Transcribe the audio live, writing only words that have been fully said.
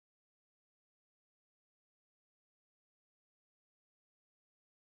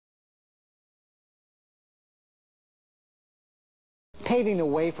paving the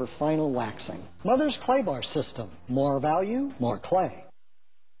way for final waxing. Mother's Clay Bar System. More value, more clay.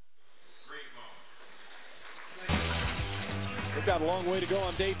 We've got a long way to go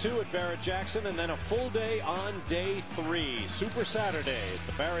on day 2 at Barrett-Jackson, and then a full day on day 3. Super Saturday at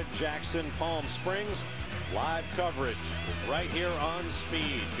the Barrett-Jackson Palm Springs. Live coverage right here on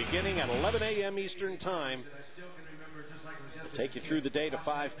Speed, beginning at 11 a.m. Eastern Time. We'll take you through the day to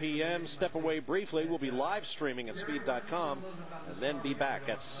 5 p.m. Step away briefly. We'll be live streaming at speed.com, and then be back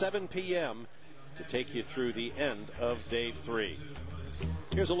at 7 p.m. to take you through the end of day 3.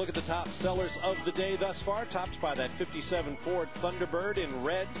 Here's a look at the top sellers of the day thus far, topped by that 57 Ford Thunderbird in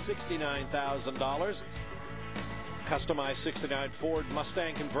red, $69,000. Customized 69 Ford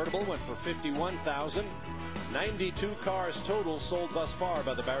Mustang convertible went for $51,000. 92 cars total sold thus far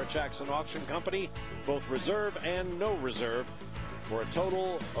by the Barrett-Jackson Auction Company, both reserve and no reserve, for a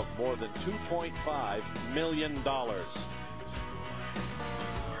total of more than $2.5 million.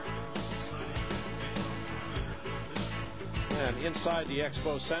 And inside the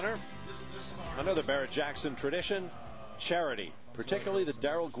Expo Center, another Barrett-Jackson tradition, charity, particularly the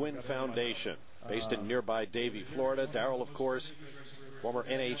Darrell Gwynn Foundation, based in nearby Davie, Florida. Darrell, of course, former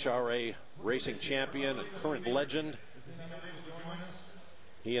NHRA racing champion and current legend.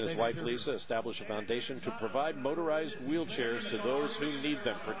 He and his wife Lisa established a foundation to provide motorized wheelchairs to those who need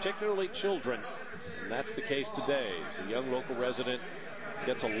them, particularly children. And that's the case today. The young local resident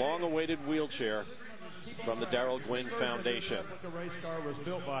gets a long-awaited wheelchair from the Darrell Gwynn Foundation. The race car was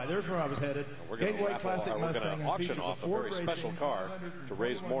built by. There's where I was headed. We're going to auction off a very special car to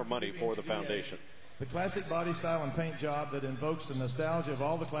raise more money for the foundation. The classic body style and paint job that invokes the nostalgia of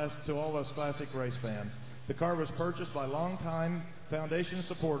all those classic race fans. The car was purchased by longtime foundation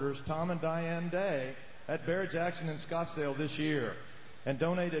supporters Tom and Diane Day at Barrett-Jackson in Scottsdale this year, and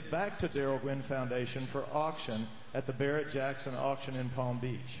donated back to Darrell Gwynn Foundation for auction at the Barrett-Jackson auction in Palm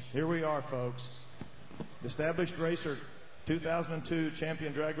Beach. Here we are, folks. Established racer, 2002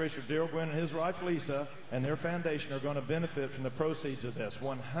 champion drag racer Darrell Gwynn and his wife Lisa and their foundation are going to benefit from the proceeds of this.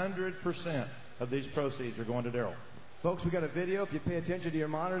 100% of these proceeds are going to Darrell. Folks, we got a video. If you pay attention to your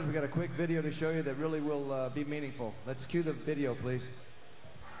monitors, we got a quick video to show you that really will be meaningful. Let's cue the video, please.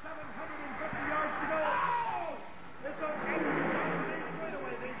 750 yards to go. Oh! It's okay.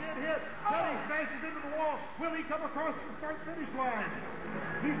 Straightaway. They did hit. Teddy smashes into the wall. Will he come across the start-finish line?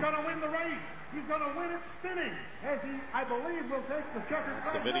 He's going to win the race. He's going to win it spinning, as he, I believe, will take the checkered. That's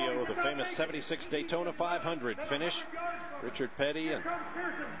the video of the famous 76 Daytona 500 finish. Richard Petty and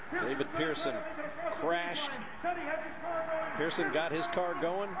David Pearson crashed. Pearson got his car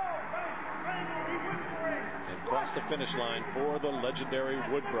going and crossed the finish line for the legendary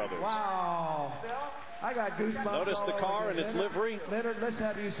Wood brothers. Wow. I got goosebumps. Notice the car and its livery. Leonard, let's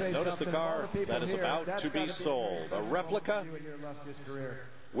have you say Notice the something. car that is about to be sold. A replica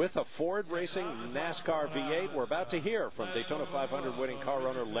with a Ford Racing NASCAR V8. We're about to hear from Daytona 500 winning car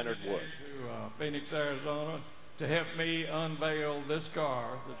owner Leonard Wood. To Phoenix, Arizona, to help me unveil this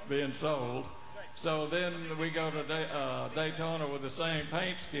car that's being sold. So then we go to Daytona with the same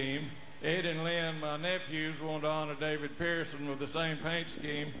paint scheme. Ed and Lynn, my nephews, want to honor David Pearson with the same paint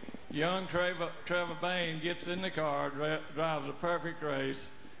scheme. Young Trevor Bain gets in the car, drives a perfect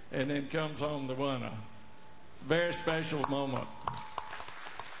race, and then comes home the winner. Very special moment.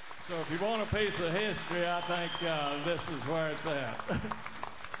 So if you want a piece of history, I think this is where it's at.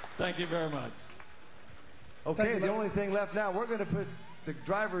 Thank you very much. Okay, the only thing left now, we're going to put the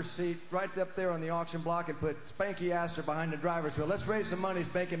driver's seat right up there on the auction block and put Spanky Astor behind the driver's wheel. Let's raise some money,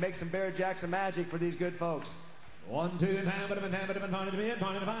 Spanky, and make some Barrett-Jackson magic for these good folks. 1, 2, and $5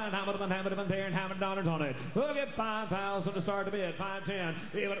 on it. We'll get $5,000 to start the bid. 5, 10,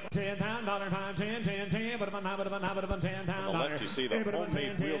 $10, $5, 10, 10, 10. On the left, you see the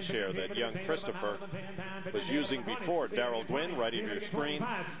homemade wheelchair that young Christopher was using before Darrell Gwynn, right of your screen.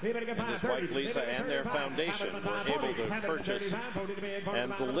 And his wife Lisa and their foundation were able to purchase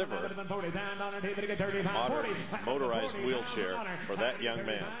and deliver a modern motorized wheelchair for that young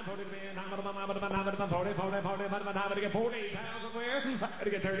man.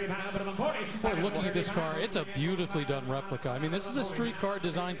 Boy, looking at this car, it's a beautifully done replica. I mean, this is a street car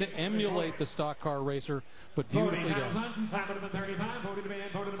designed to emulate the stock car racer, but beautifully done.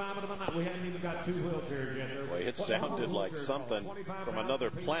 Boy, it sounded like something from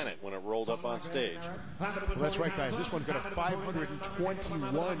another planet when it rolled up on stage. Well, that's right, guys. This one's got a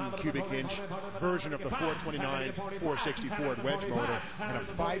 521 cubic inch version of the 429 460 Ford wedge motor and a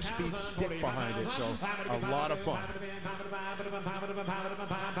 5-speed stick behind it, so a lot of fun.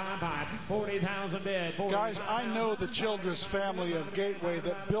 Guys, I know the Childress family of Gateway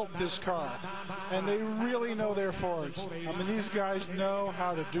that built this car. and they really know their Fords. I mean, these guys know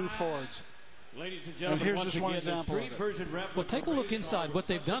how to do Fords. Ladies and And gentlemen, here's once just one again, the example street of it. version replica. Well, take a look inside. What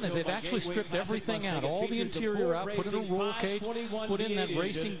they've done is they've actually stripped everything out, all the interior out, put in a roll cage, put in that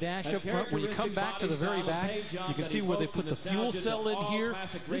racing dash up front. When you come back to the very back, you can see where they put the fuel cell in here.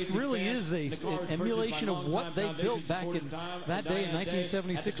 This really is an emulation of what they built back in that day in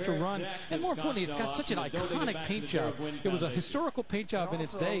 1976 to run. And more importantly, it's got such an iconic paint job. It was a historical paint job in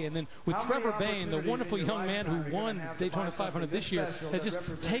its day. And then with Trevor Bayne, the wonderful young man who won Daytona 500 this year, has just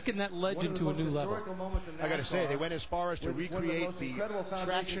taken that legend to a new level. I got to say, they went as far as to recreate the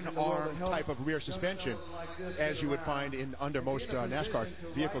traction arm type of rear suspension as you would find in under most NASCAR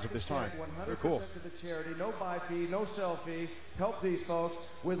vehicles of this time. Very cool. No buy fee, no sell fee. Help these folks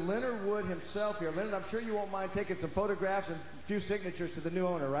with Leonard Wood himself here. Leonard, I'm sure you won't mind taking some photographs and a few signatures to the new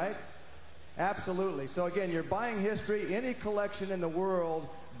owner, right? Absolutely. So again, you're buying history. Any collection in the world,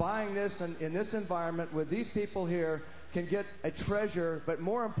 buying this in this environment with these people here can get a treasure, but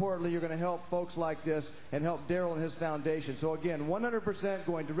more importantly, you're going to help folks like this and help Darrell and his foundation. So again, 100%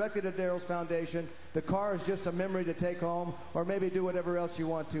 going directly to Darrell's foundation. The car is just a memory to take home, or maybe do whatever else you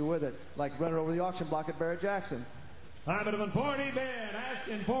want to with it, like run it over the auction block at Barrett-Jackson. I'm going to win 40 bid,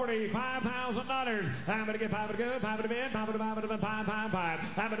 asking $45,000. I'm going to get 5 to go, 5 to bid, 5 to 5 to 5, 5, 5.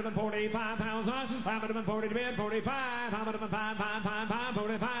 I'm going to win 45,000. I'm going to win 40 to bid, 45. I'm going to win 5, 5, 5, 5,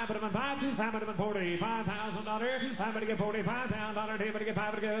 45 to 5. I'm going to win $45,000. I'm going to get $45,000. I'm going to get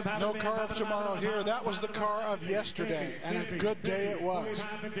 5 to go, 5 No car of tomorrow here. That was the car of yesterday, and a good day it was.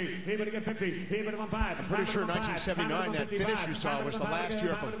 I'm pretty sure 1979, that finish you saw was the last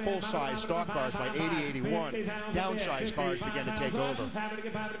year for full-size stock cars by 80-81. Downside cars began to take over.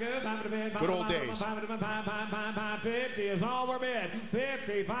 Good old days. 50 is all we're bid.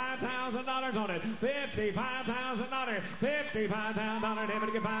 $55,000 on it. $55,000. $55,000. Able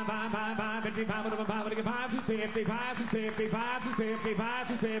to get 5, 5, 5, 5. 55, 55, 55, 55,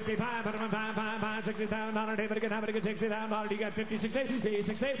 55, 55, 5, $60,000. Able to get $60,000. You got 50, 60,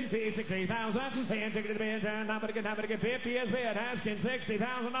 60, 60,000. And take it to bid. Now to get 50 is bid. Asking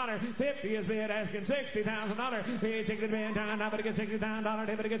 $60,000. 50 is bid. Asking $60,000. Take it bid down. Now to get $60,000.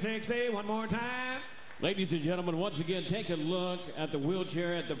 Able to get 60. One more time. Ladies and gentlemen, once again, take a look at the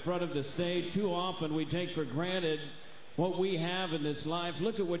wheelchair at the front of the stage. Too often we take for granted what we have in this life.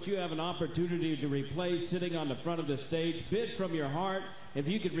 Look at what you have an opportunity to replace sitting on the front of the stage. Bid from your heart. If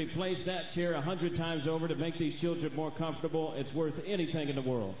you could replace that chair 100 times over to make these children more comfortable, it's worth anything in the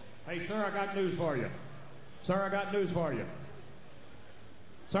world. Hey, sir, I got news for you. Sir, I got news for you.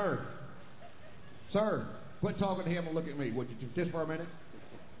 Sir, quit talking to him and look at me, would you, just for a minute?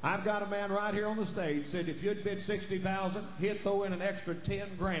 I've got a man right here on the stage said if you'd bid $60,000, he'd throw in an extra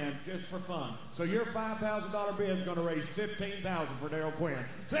 10 grand just for fun. So your $5,000 bid is going to raise $15,000 for Darrell Gwynn.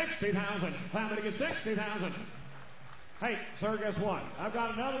 $60,000. I'm going to get $60,000. Hey, sir, guess what? I've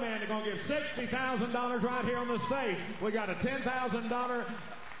got another man that's going to give $60,000 right here on the stage. We got a $10,000.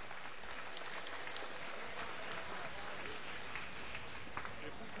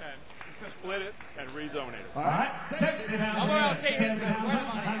 Split it and rezone it. All right. $60,000.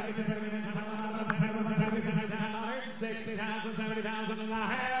 $60,000, $70,000,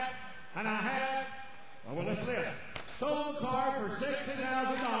 and I have. Well, let's see it. Sold car for $60,000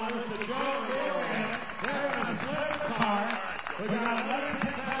 to Joe Gillian. They're going to split the car. We got another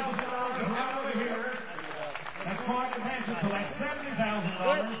 $10,000 right over here. That's Mark Manson, so that's $70,000.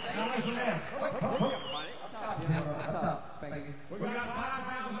 Now listen to this. We got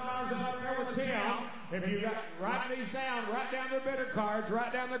 $5,000 up there with Tim. If you got, write these down, write down their bidder cards,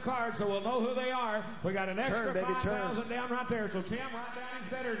 write down their cards so we'll know who they are. We got an extra $5,000 down right there. So Tim, write down his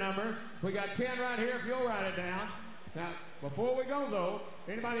bidder number. We got 10 right here if you'll write it down. Now, before we go though,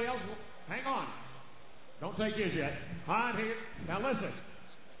 anybody else, hang on. Don't take his yet. All right, here. Now listen.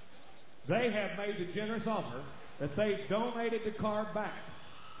 They have made the generous offer that they donated the car back.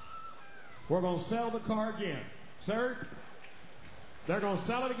 We're going to sell the car again. Sir, they're going to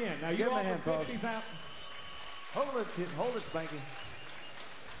sell it again. Now, you offer $50,000. Hold it, Spanky.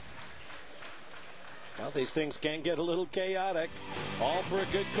 Well, these things can get a little chaotic, all for a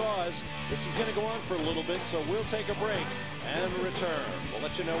good cause. This is going to go on for a little bit, so we'll take a break and return. We'll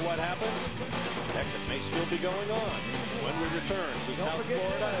let you know what happens. Heck, it may still be going on when we return to South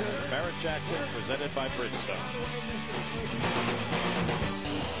Florida. Barrett-Jackson, presented by Bridgestone.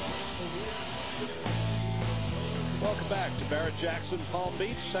 Welcome back to Barrett-Jackson Palm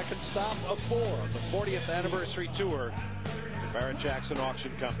Beach, second stop of 4 of the 40th anniversary tour, the Barrett-Jackson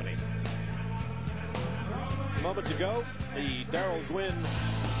Auction Company. Moments ago, the Darrell Gwynn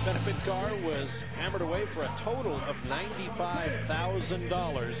benefit car was hammered away for a total of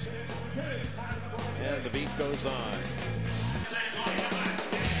 $95,000. And the beat goes on.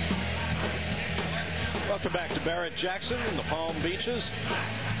 Welcome back to Barrett-Jackson in the Palm Beaches.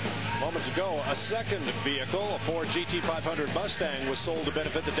 Moments ago, a second vehicle, a Ford GT500 Mustang, was sold to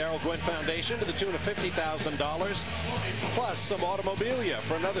benefit the Darrell Gwynn Foundation to the tune of $50,000, plus some automobilia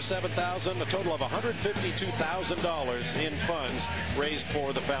for another $7,000, a total of $152,000 in funds raised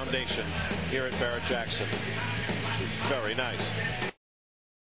for the foundation here at Barrett-Jackson, which is very nice.